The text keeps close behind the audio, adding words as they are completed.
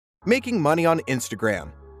Making money on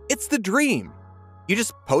Instagram. It's the dream. You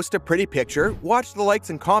just post a pretty picture, watch the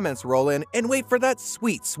likes and comments roll in, and wait for that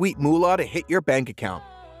sweet, sweet moolah to hit your bank account.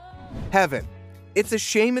 Heaven. It's a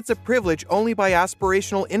shame it's a privilege only by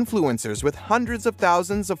aspirational influencers with hundreds of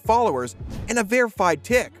thousands of followers and a verified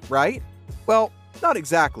tick, right? Well, not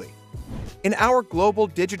exactly. In our global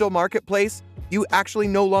digital marketplace, you actually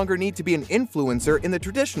no longer need to be an influencer in the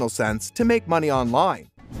traditional sense to make money online.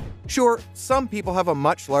 Sure, some people have a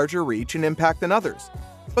much larger reach and impact than others,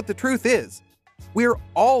 but the truth is, we're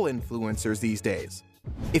all influencers these days.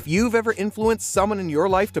 If you've ever influenced someone in your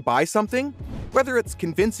life to buy something, whether it's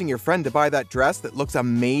convincing your friend to buy that dress that looks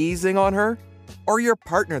amazing on her, or your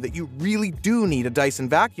partner that you really do need a Dyson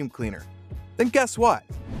vacuum cleaner, then guess what?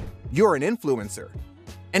 You're an influencer.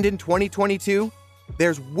 And in 2022,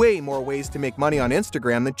 there's way more ways to make money on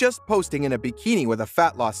Instagram than just posting in a bikini with a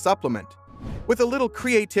fat loss supplement. With a little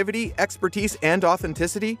creativity, expertise, and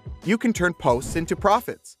authenticity, you can turn posts into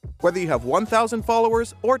profits, whether you have 1,000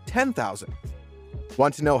 followers or 10,000.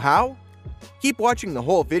 Want to know how? Keep watching the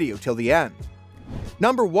whole video till the end.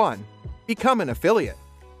 Number 1. Become an affiliate.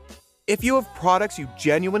 If you have products you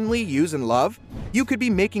genuinely use and love, you could be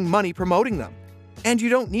making money promoting them. And you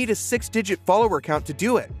don't need a 6-digit follower count to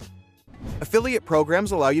do it. Affiliate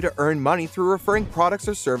programs allow you to earn money through referring products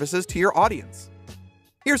or services to your audience.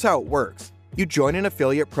 Here's how it works. You join an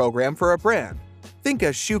affiliate program for a brand. Think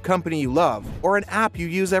a shoe company you love or an app you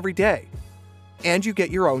use every day. And you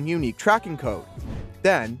get your own unique tracking code.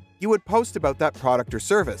 Then, you would post about that product or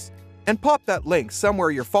service and pop that link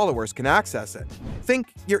somewhere your followers can access it.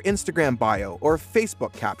 Think your Instagram bio or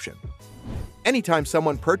Facebook caption. Anytime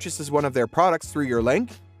someone purchases one of their products through your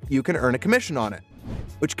link, you can earn a commission on it,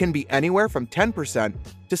 which can be anywhere from 10%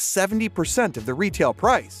 to 70% of the retail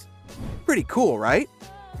price. Pretty cool, right?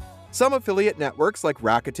 Some affiliate networks like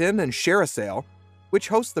Rakuten and ShareASale, which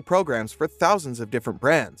host the programs for thousands of different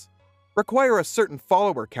brands, require a certain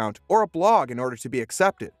follower count or a blog in order to be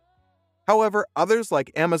accepted. However, others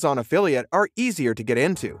like Amazon Affiliate are easier to get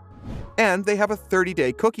into, and they have a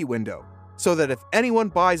 30-day cookie window, so that if anyone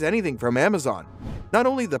buys anything from Amazon, not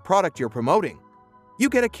only the product you're promoting, you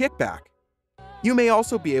get a kickback. You may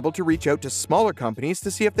also be able to reach out to smaller companies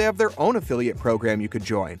to see if they have their own affiliate program you could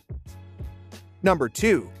join. Number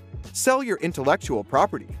 2. Sell your intellectual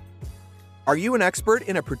property. Are you an expert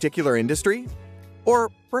in a particular industry? Or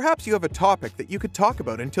perhaps you have a topic that you could talk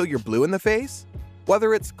about until you're blue in the face?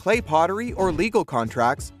 Whether it's clay pottery or legal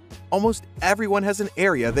contracts, almost everyone has an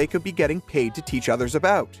area they could be getting paid to teach others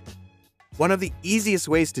about. One of the easiest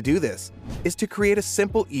ways to do this is to create a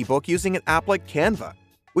simple ebook using an app like Canva,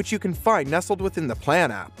 which you can find nestled within the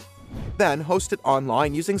Plan app. Then host it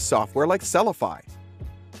online using software like Sellify.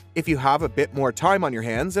 If you have a bit more time on your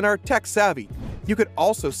hands and are tech-savvy, you could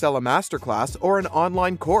also sell a masterclass or an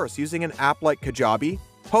online course using an app like Kajabi,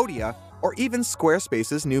 Podia, or even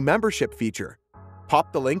Squarespace's new membership feature.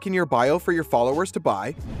 Pop the link in your bio for your followers to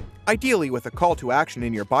buy, ideally with a call to action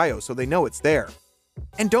in your bio so they know it's there.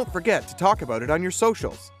 And don't forget to talk about it on your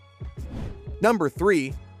socials. Number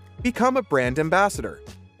 3. Become a brand ambassador.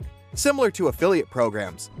 Similar to affiliate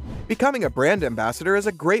programs, becoming a brand ambassador is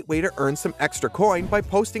a great way to earn some extra coin by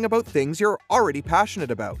posting about things you're already passionate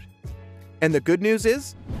about. And the good news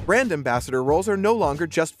is, brand ambassador roles are no longer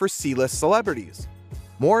just for C-list celebrities.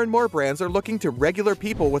 More and more brands are looking to regular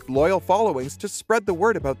people with loyal followings to spread the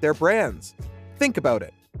word about their brands. Think about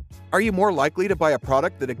it. Are you more likely to buy a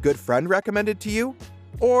product that a good friend recommended to you?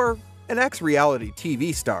 Or an ex-reality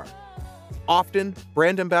TV star? Often,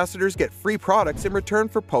 brand ambassadors get free products in return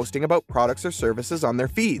for posting about products or services on their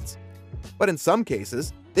feeds. But in some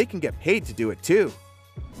cases, they can get paid to do it too.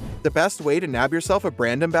 The best way to nab yourself a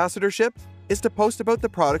brand ambassadorship is to post about the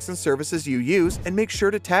products and services you use and make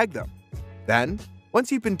sure to tag them. Then,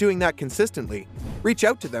 once you've been doing that consistently, reach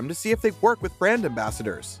out to them to see if they work with brand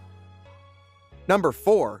ambassadors. Number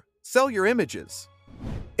 4. Sell your images.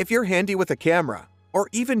 If you're handy with a camera, or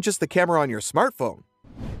even just the camera on your smartphone,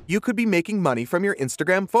 you could be making money from your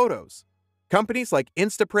Instagram photos. Companies like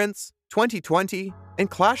Instaprints, 2020,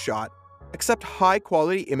 and ClassShot accept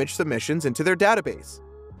high-quality image submissions into their database.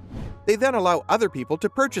 They then allow other people to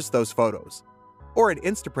purchase those photos. Or in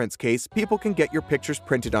Instaprint's case, people can get your pictures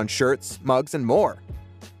printed on shirts, mugs, and more.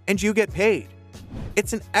 And you get paid.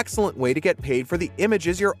 It's an excellent way to get paid for the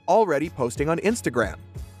images you're already posting on Instagram.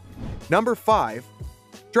 Number 5.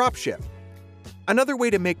 Dropship. Another way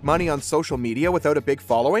to make money on social media without a big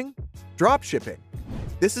following? Dropshipping.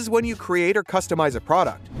 This is when you create or customize a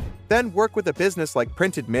product, then work with a business like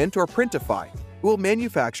Printed Mint or Printify, who will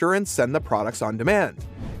manufacture and send the products on demand.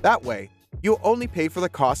 That way, you'll only pay for the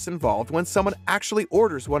costs involved when someone actually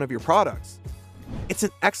orders one of your products. It's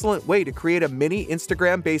an excellent way to create a mini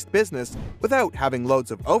Instagram-based business without having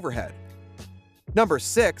loads of overhead. Number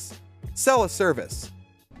 6. Sell a service.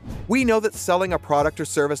 We know that selling a product or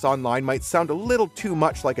service online might sound a little too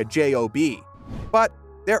much like a job, but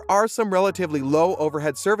there are some relatively low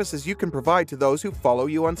overhead services you can provide to those who follow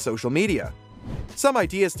you on social media. Some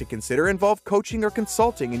ideas to consider involve coaching or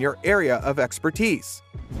consulting in your area of expertise.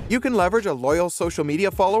 You can leverage a loyal social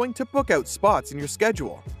media following to book out spots in your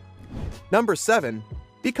schedule. Number 7.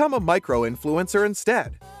 Become a micro-influencer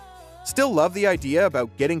instead. Still love the idea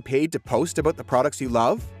about getting paid to post about the products you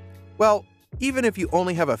love? Well, even if you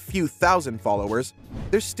only have a few thousand followers,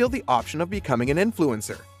 there's still the option of becoming an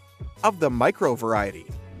influencer of the micro variety.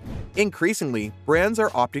 Increasingly, brands are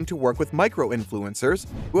opting to work with micro-influencers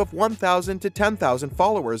who have 1,000 to 10,000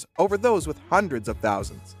 followers over those with hundreds of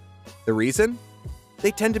thousands. The reason?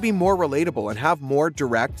 They tend to be more relatable and have more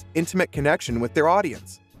direct, intimate connection with their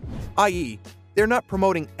audience. i.e., they're not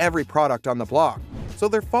promoting every product on the block, so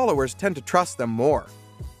their followers tend to trust them more.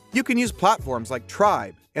 You can use platforms like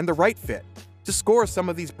Tribe and The Right Fit to score some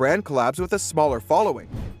of these brand collabs with a smaller following,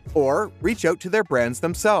 or reach out to their brands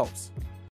themselves.